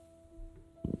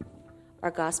Our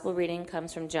gospel reading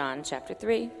comes from John chapter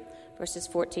 3, verses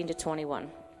 14 to 21.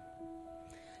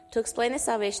 To explain the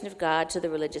salvation of God to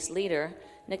the religious leader,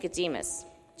 Nicodemus,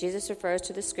 Jesus refers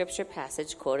to the scripture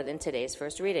passage quoted in today's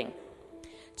first reading.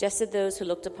 Just as those who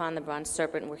looked upon the bronze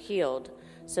serpent were healed,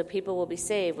 so people will be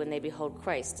saved when they behold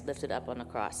Christ lifted up on the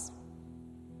cross.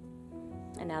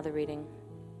 And now the reading.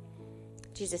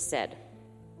 Jesus said,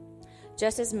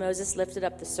 "Just as Moses lifted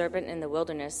up the serpent in the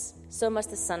wilderness, so must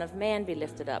the Son of Man be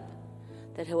lifted up,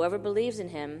 that whoever believes in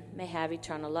him may have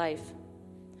eternal life.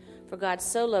 For God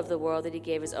so loved the world that he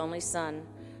gave his only Son,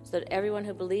 so that everyone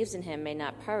who believes in him may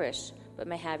not perish, but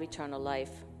may have eternal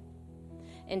life.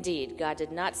 Indeed, God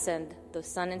did not send the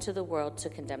Son into the world to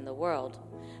condemn the world,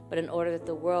 but in order that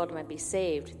the world might be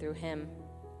saved through him.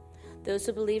 Those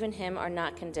who believe in him are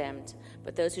not condemned,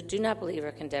 but those who do not believe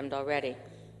are condemned already,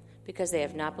 because they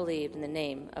have not believed in the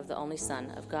name of the only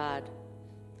Son of God.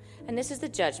 And this is the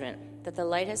judgment, that the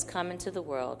light has come into the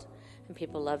world, and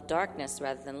people love darkness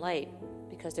rather than light,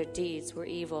 because their deeds were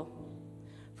evil.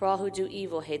 For all who do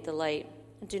evil hate the light,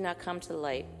 and do not come to the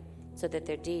light, so that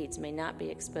their deeds may not be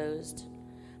exposed.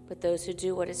 But those who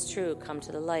do what is true come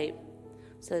to the light,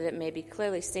 so that it may be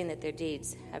clearly seen that their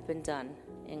deeds have been done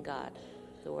in God."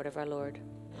 The word of our Lord.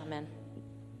 Amen.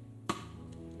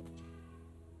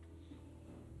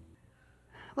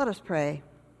 Let us pray.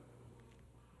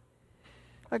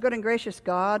 Our good and gracious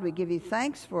God, we give you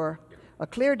thanks for a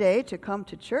clear day to come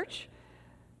to church.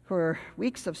 For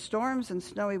weeks of storms and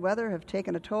snowy weather have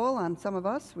taken a toll on some of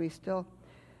us. We still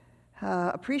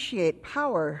appreciate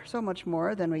power so much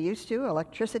more than we used to,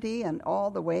 electricity and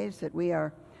all the ways that we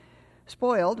are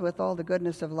spoiled with all the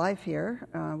goodness of life here.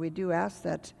 We do ask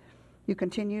that you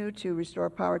continue to restore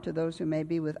power to those who may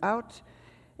be without,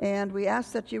 and we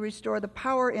ask that you restore the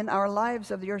power in our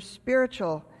lives of your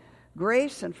spiritual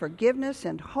grace and forgiveness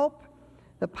and hope,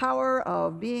 the power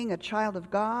of being a child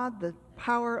of God, the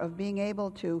power of being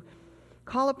able to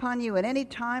call upon you at any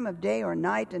time of day or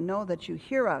night and know that you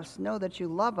hear us, know that you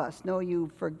love us, know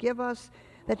you forgive us,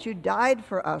 that you died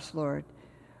for us, Lord.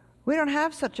 We don't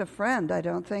have such a friend, I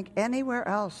don't think, anywhere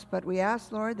else, but we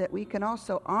ask, Lord, that we can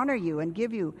also honor you and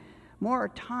give you more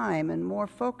time and more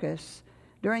focus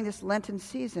during this Lenten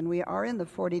season. We are in the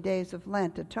 40 days of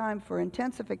Lent, a time for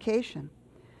intensification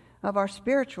of our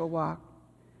spiritual walk.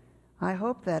 I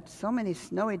hope that so many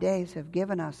snowy days have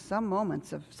given us some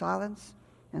moments of silence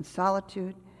and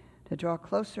solitude to draw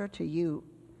closer to you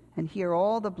and hear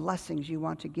all the blessings you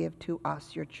want to give to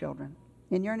us, your children.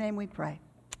 In your name we pray.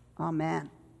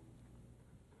 Amen.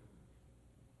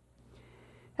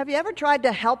 Have you ever tried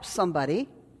to help somebody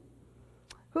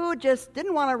who just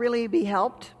didn't want to really be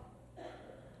helped?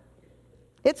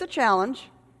 It's a challenge.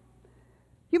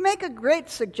 You make a great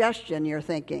suggestion, you're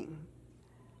thinking,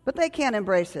 but they can't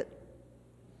embrace it.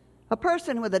 A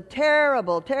person with a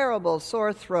terrible, terrible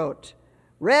sore throat,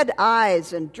 red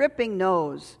eyes and dripping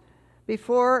nose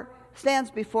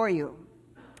stands before you.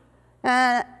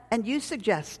 And you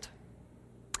suggest,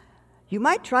 you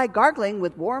might try gargling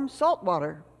with warm salt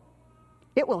water.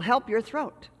 It will help your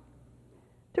throat.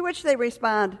 To which they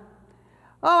respond,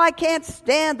 "Oh, I can't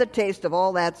stand the taste of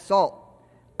all that salt.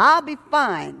 I'll be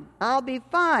fine.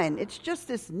 It's just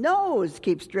this nose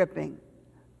keeps dripping."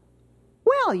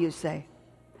 "Well," you say,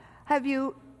 "have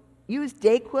you used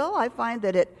Dayquil? I find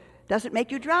that it doesn't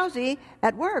make you drowsy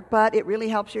at work, but it really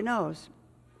helps your nose."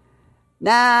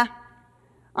 "Nah,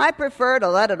 I prefer to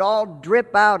let it all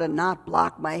drip out and not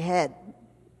block my head."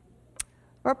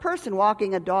 Or a person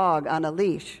walking a dog on a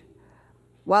leash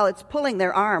while it's pulling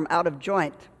their arm out of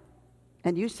joint.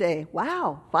 And you say,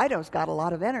 "Wow, Fido's got a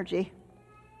lot of energy."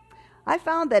 I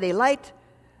found that a light,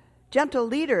 gentle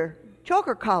leader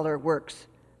choker collar works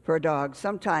for a dog.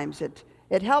 Sometimes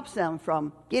it helps them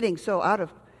from getting so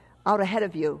out ahead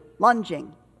of you,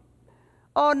 lunging.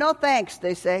 "Oh, no thanks,"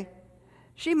 they say.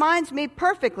 "She minds me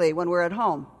perfectly when we're at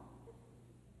home.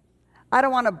 I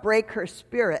don't want to break her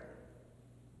spirit."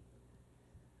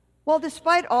 Well,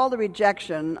 despite all the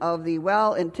rejection of the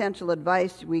well-intentioned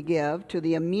advice we give to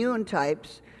the immune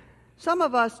types, some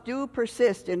of us do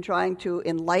persist in trying to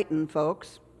enlighten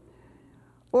folks.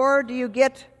 Or do you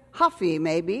get huffy,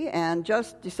 maybe, and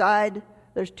just decide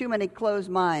there's too many closed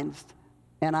minds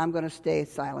and I'm going to stay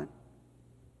silent?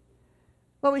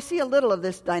 Well, we see a little of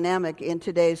this dynamic in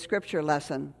today's scripture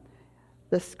lesson.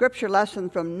 The scripture lesson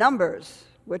from Numbers,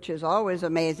 which is always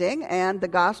amazing, and the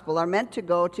gospel are meant to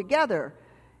go together.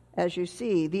 As you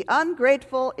see, the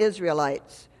ungrateful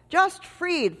Israelites, just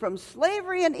freed from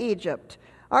slavery in Egypt,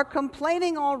 are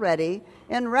complaining already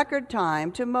in record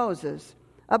time to Moses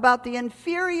about the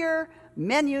inferior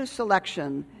menu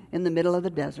selection in the middle of the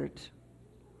desert.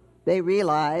 They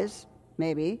realize,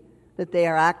 maybe, that they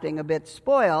are acting a bit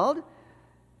spoiled,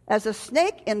 as a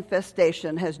snake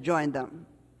infestation has joined them,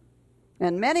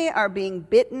 and many are being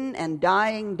bitten and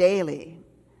dying daily.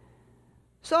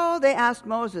 So they asked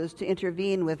Moses to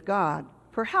intervene with God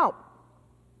for help,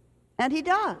 and he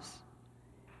does.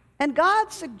 And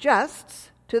God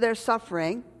suggests to their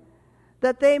suffering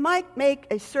that they might make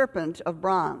a serpent of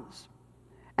bronze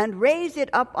and raise it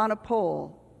up on a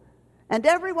pole, and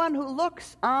everyone who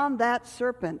looks on that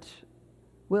serpent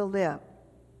will live.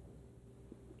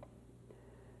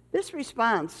 This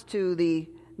response to the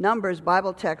Numbers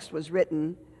Bible text was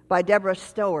written by Deborah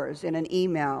Stowers in an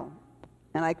email,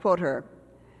 and I quote her,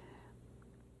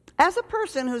 "As a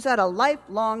person who's had a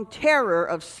lifelong terror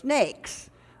of snakes,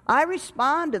 I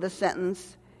respond to the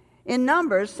sentence, in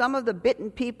Numbers, some of the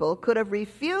bitten people could have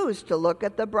refused to look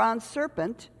at the bronze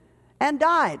serpent and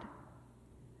died.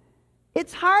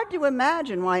 It's hard to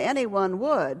imagine why anyone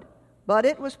would, but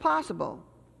it was possible.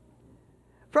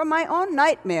 From my own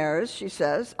nightmares," she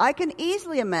says, "I can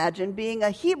easily imagine being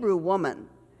a Hebrew woman,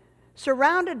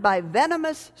 surrounded by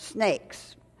venomous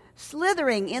snakes,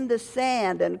 slithering in the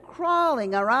sand and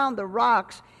crawling around the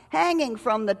rocks, hanging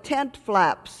from the tent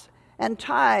flaps and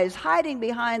ties, hiding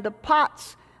behind the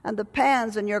pots and the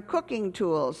pans and your cooking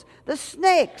tools, the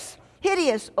snakes,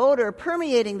 hideous odor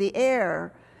permeating the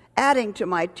air, adding to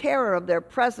my terror of their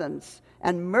presence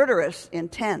and murderous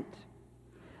intent.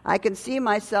 I can see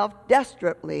myself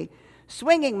desperately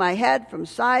swinging my head from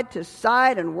side to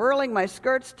side and whirling my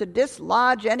skirts to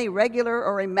dislodge any regular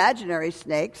or imaginary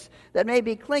snakes that may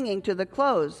be clinging to the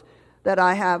clothes that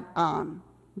I have on,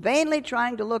 vainly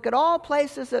trying to look at all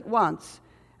places at once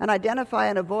and identify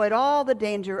and avoid all the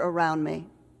danger around me.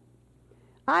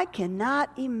 I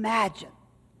cannot imagine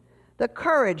the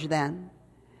courage then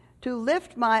to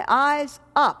lift my eyes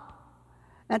up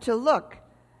and to look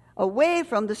away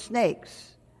from the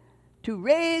snakes, to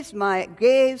raise my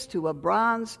gaze to a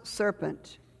bronze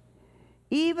serpent,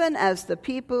 even as the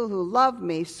people who love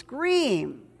me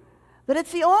scream that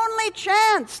it's the only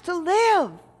chance to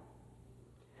live.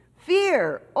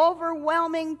 Fear,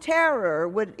 overwhelming terror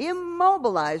would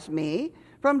immobilize me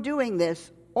from doing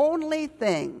this only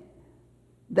thing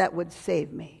that would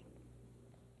save me.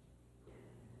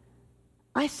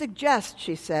 I suggest,"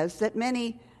 she says, "that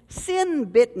many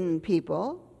sin-bitten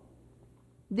people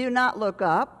do not look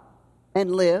up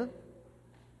and live,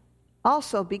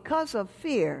 also because of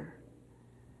fear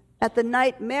at the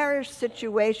nightmarish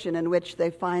situation in which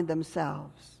they find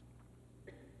themselves."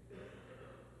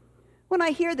 When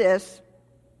I hear this,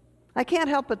 I can't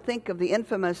help but think of the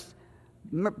infamous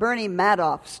Bernie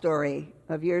Madoff story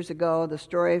of years ago, the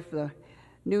story of the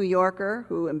New Yorker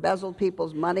who embezzled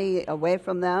people's money away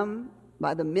from them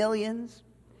by the millions.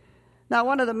 Now,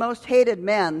 one of the most hated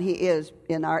men he is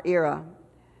in our era.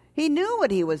 He knew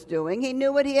what he was doing. He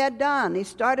knew what he had done. He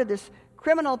started this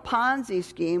criminal Ponzi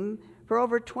scheme for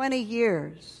over 20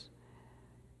 years.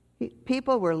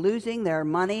 People were losing their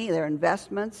money, their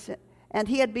investments, and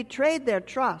he had betrayed their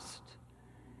trust.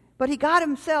 But he got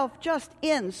himself just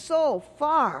in so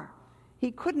far,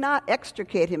 he could not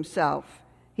extricate himself,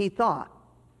 he thought.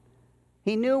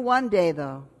 He knew one day,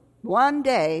 though, one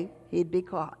day he'd be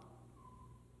caught.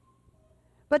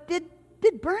 But did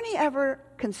Bernie ever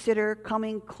consider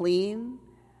coming clean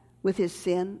with his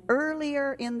sin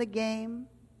earlier in the game?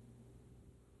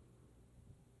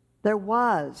 There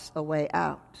was a way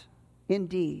out,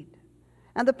 indeed.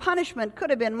 And the punishment could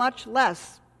have been much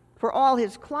less for all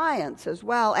his clients as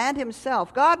well and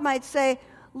himself. God might say,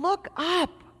 "Look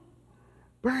up,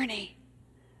 Bernie.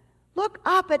 Look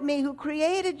up at me who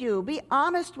created you. Be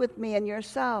honest with me and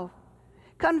yourself.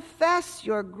 Confess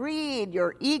your greed,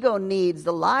 your ego needs,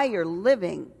 the lie you're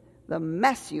living, the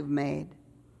mess you've made.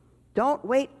 Don't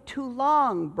wait too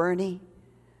long, Bernie,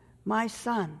 my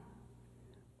son,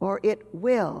 or it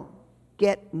will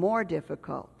get more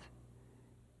difficult.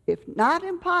 If not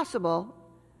impossible,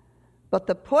 but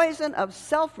the poison of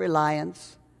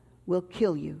self-reliance will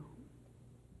kill you."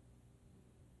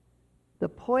 The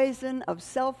poison of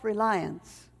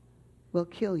self-reliance will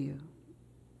kill you.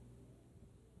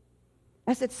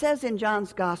 As it says in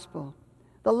John's Gospel,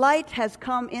 the light has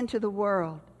come into the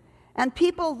world, and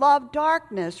people love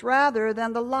darkness rather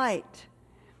than the light,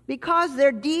 because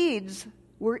their deeds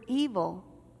were evil.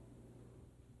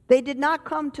 They did not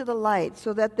come to the light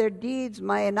so that their deeds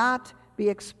might not be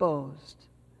exposed.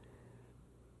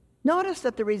 Notice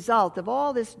that the result of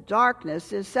all this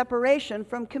darkness is separation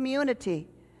from community,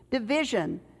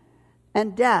 division,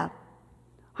 and death.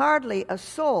 Hardly a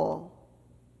soul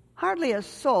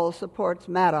supports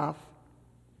Madoff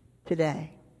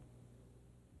today.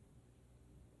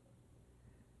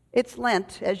 It's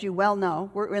Lent, as you well know.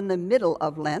 We're in the middle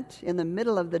of Lent, in the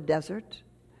middle of the desert.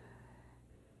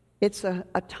 It's a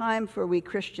time for we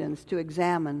Christians to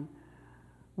examine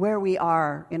where we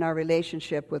are in our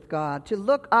relationship with God, to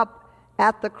look up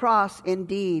at the cross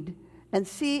indeed and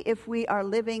see if we are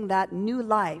living that new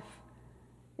life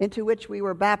into which we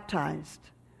were baptized.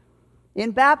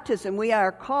 In baptism, we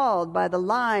are called by the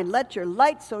line, "Let your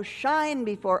light so shine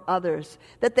before others,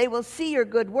 that they will see your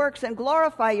good works and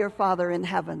glorify your Father in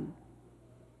heaven."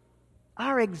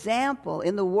 Our example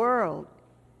in the world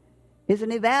is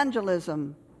an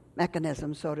evangelism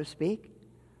mechanism, so to speak.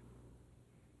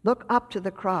 Look up to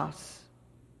the cross.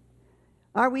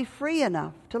 Are we free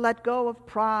enough to let go of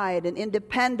pride and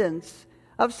independence,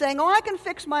 of saying, "Oh, I can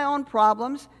fix my own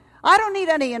problems. I don't need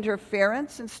any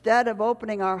interference," instead of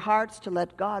opening our hearts to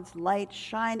let God's light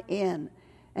shine in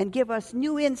and give us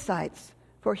new insights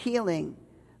for healing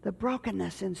the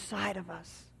brokenness inside of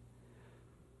us?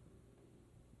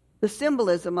 The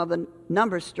symbolism of the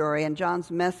number story and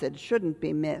John's message shouldn't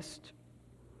be missed.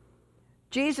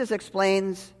 Jesus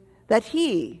explains that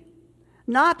he,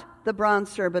 not the bronze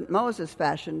serpent Moses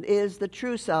fashioned, is the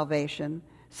true salvation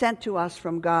sent to us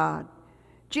from God.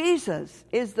 Jesus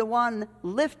is the one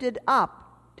lifted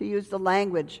up, to use the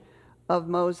language of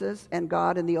Moses and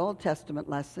God in the Old Testament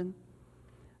lesson.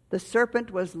 The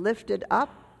serpent was lifted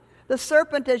up. The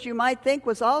serpent, as you might think,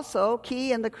 was also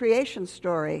key in the creation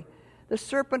story. The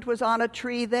serpent was on a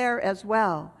tree there as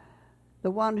well,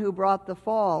 the one who brought the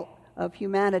fall of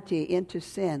humanity into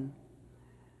sin.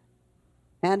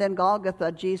 And in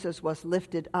Golgotha, Jesus was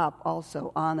lifted up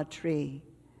also on a tree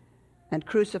and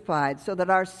crucified so that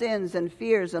our sins and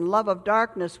fears and love of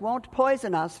darkness won't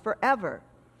poison us forever.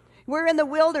 We're in the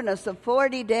wilderness of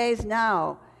 40 days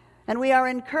now, and we are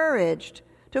encouraged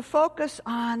to focus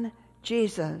on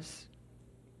Jesus.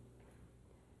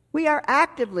 We are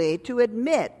actively to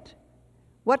admit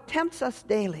what tempts us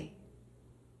daily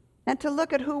and to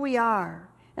look at who we are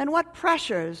and what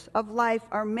pressures of life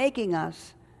are making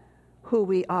us who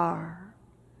we are.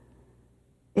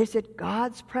 Is it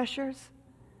God's pressures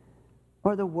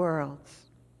or the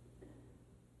world's?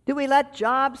 Do we let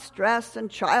job stress and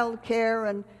child care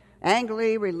and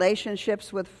angry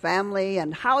relationships with family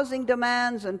and housing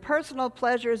demands and personal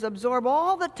pleasures absorb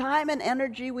all the time and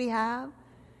energy we have?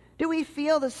 Do we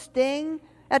feel the sting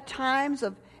at times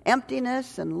of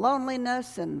emptiness and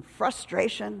loneliness and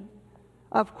frustration?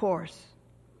 Of course.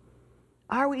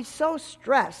 Are we so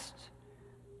stressed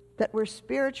that we're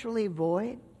spiritually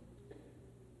void?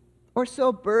 Or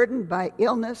so burdened by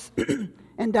illness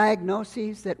and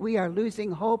diagnoses that we are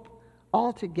losing hope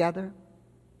altogether?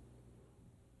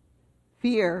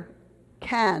 Fear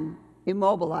can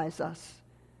immobilize us,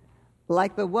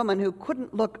 like the woman who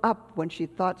couldn't look up when she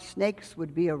thought snakes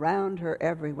would be around her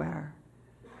everywhere.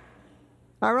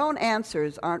 Our own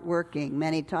answers aren't working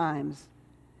many times.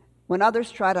 When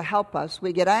others try to help us,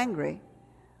 we get angry.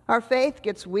 Our faith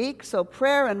gets weak, so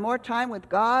prayer and more time with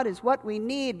God is what we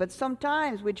need, but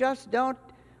sometimes we just don't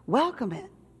welcome it.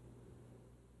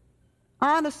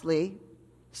 Honestly,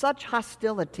 such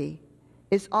hostility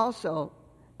is also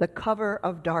the cover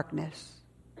of darkness.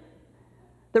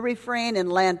 The refrain in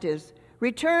Lent is,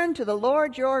 "Return to the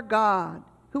Lord your God,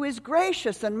 who is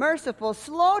gracious and merciful,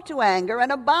 slow to anger,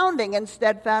 and abounding in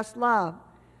steadfast love."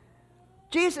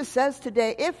 Jesus says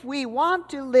today, if we want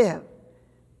to live,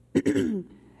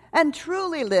 and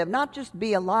truly live, not just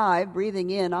be alive, breathing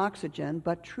in oxygen,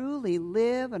 but truly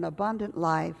live an abundant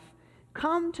life,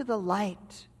 come to the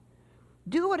light.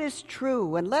 Do what is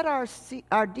true and let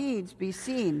our deeds be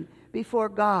seen before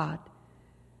God.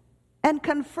 And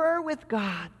confer with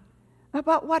God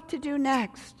about what to do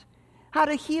next, how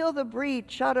to heal the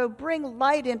breach, how to bring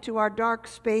light into our dark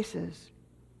spaces.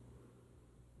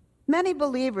 Many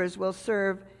believers will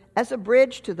serve as a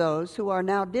bridge to those who are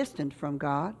now distant from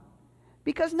God,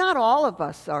 because not all of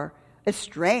us are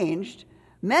estranged.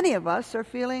 Many of us are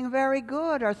feeling very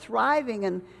good, are thriving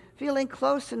and feeling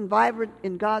close and vibrant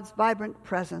in God's vibrant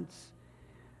presence.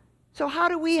 So how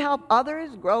do we help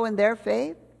others grow in their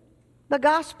faith? The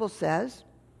gospel says,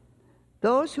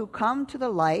 those who come to the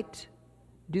light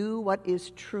do what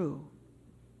is true.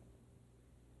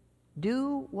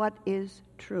 Do what is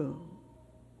true.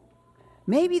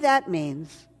 Maybe that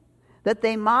means that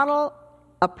they model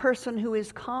a person who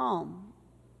is calm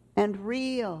and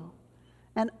real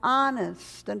and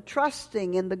honest and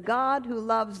trusting in the God who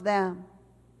loves them.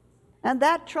 And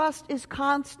that trust is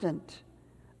constant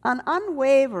and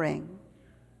unwavering.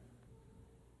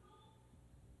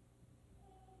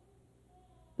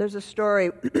 There's a story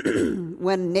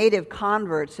when native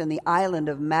converts in the island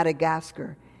of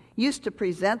Madagascar used to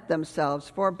present themselves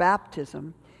for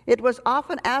baptism it was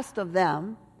often asked of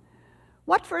them,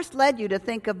 "What first led you to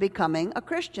think of becoming a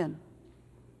Christian?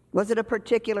 Was it a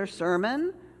particular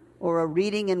sermon or a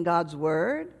reading in God's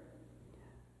Word?"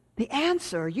 The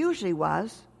answer usually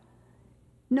was,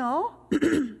 no.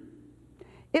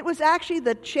 It was actually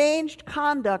the changed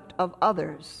conduct of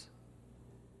others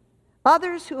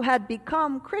who had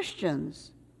become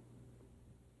Christians.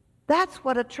 That's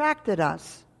what attracted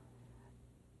us.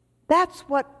 That's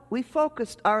what we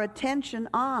focused our attention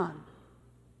on.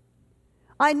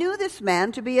 "I knew this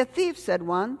man to be a thief," said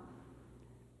one.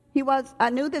 I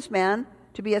knew this man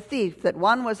to be a thief, that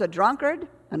one was a drunkard,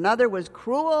 another was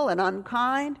cruel and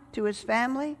unkind to his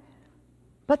family.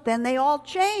 But then they all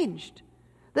changed.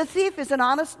 The thief is an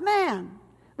honest man.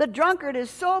 The drunkard is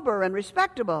sober and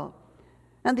respectable.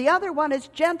 And the other one is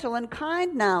gentle and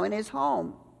kind now in his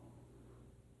home.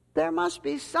 There must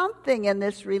be something in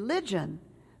this religion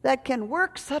that can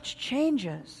work such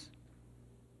changes.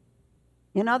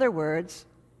 In other words,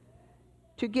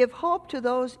 to give hope to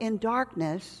those in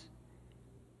darkness,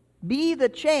 be the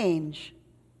change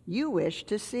you wish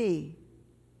to see.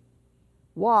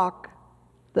 Walk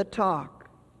the talk.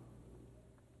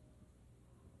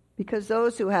 Because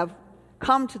those who have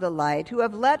come to the light, who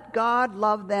have let God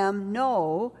love them,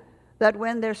 know that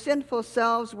when their sinful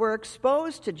selves were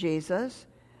exposed to Jesus,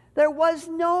 there was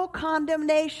no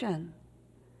condemnation.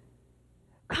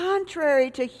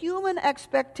 Contrary to human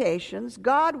expectations,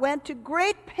 God went to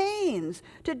great pains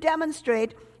to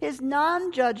demonstrate his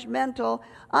non-judgmental,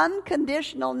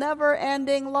 unconditional,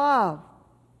 never-ending love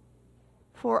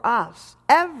for us,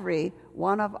 every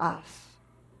one of us.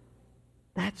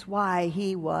 That's why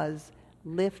he was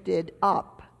lifted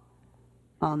up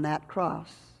on that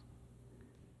cross.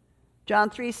 John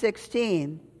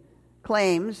 3:16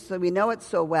 claims, so we know it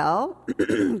so well,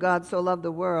 God so loved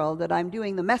the world, that I'm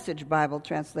doing the Message Bible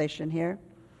translation here.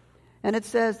 And it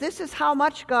says, "This is how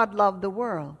much God loved the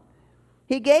world.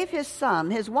 He gave his Son,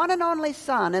 his one and only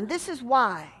Son, and this is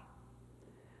why,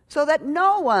 so that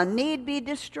no one need be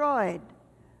destroyed.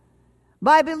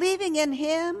 By believing in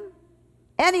him,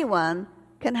 anyone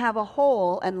can have a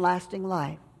whole and lasting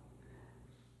life."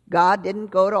 God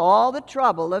didn't go to all the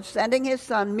trouble of sending his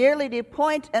Son merely to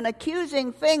point an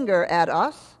accusing finger at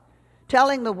us,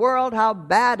 telling the world how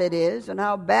bad it is and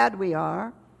how bad we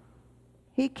are.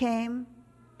 He came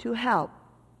to help,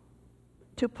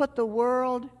 to put the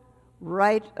world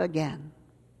right again.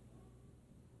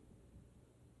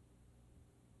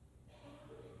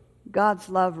 God's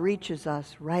love reaches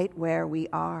us right where we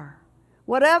are.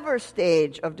 Whatever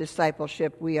stage of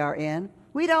discipleship we are in,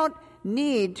 we don't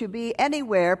need to be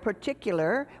anywhere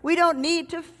particular. We don't need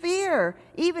to fear,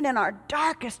 even in our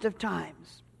darkest of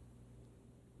times.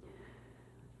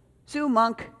 Sue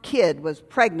Monk Kidd was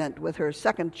pregnant with her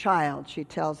second child, she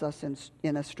tells us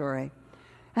in a story.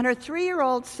 And her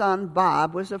 3-year-old son,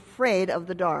 Bob, was afraid of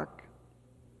the dark.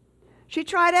 She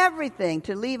tried everything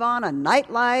to leave on a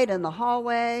nightlight in the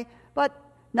hallway, but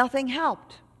nothing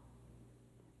helped.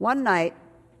 One night,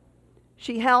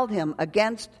 she held him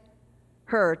against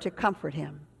her to comfort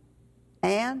him,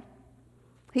 and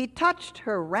he touched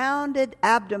her rounded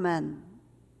abdomen.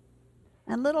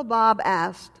 And little Bob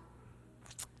asked,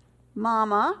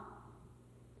 "Mama,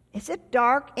 is it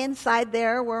dark inside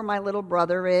there where my little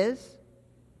brother is?"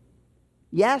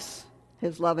 "Yes,"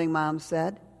 his loving mom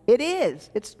said, "it is.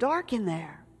 It's dark in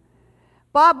there."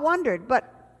 Bob wondered, "But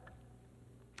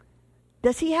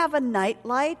does he have a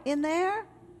nightlight in there?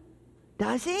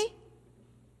 Does he?"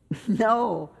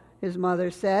 "No," his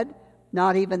mother said,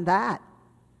 "not even that."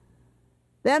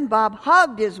 Then Bob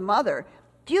hugged his mother.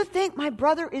 "Do you think my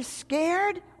brother is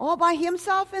scared all by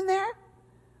himself in there?"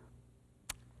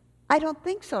 "I don't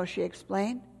think so," she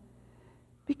explained,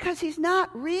 "because he's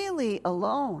not really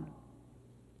alone.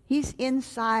 He's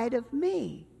inside of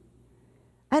me.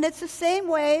 And it's the same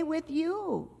way with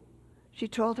you," she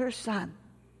told her son.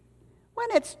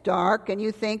 "When it's dark and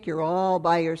you think you're all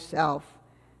by yourself,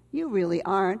 you really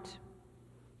aren't.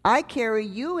 I carry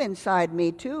you inside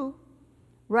me too,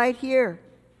 right here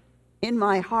in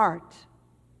my heart."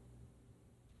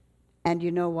 And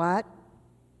you know what?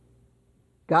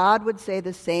 God would say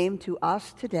the same to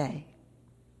us today.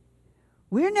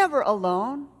 We're never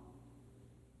alone.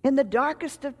 In the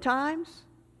darkest of times,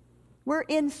 we're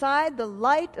inside the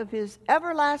light of his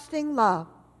everlasting love,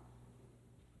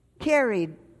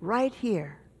 carried right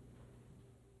here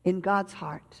in God's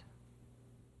heart.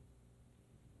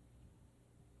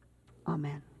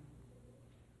 Amen.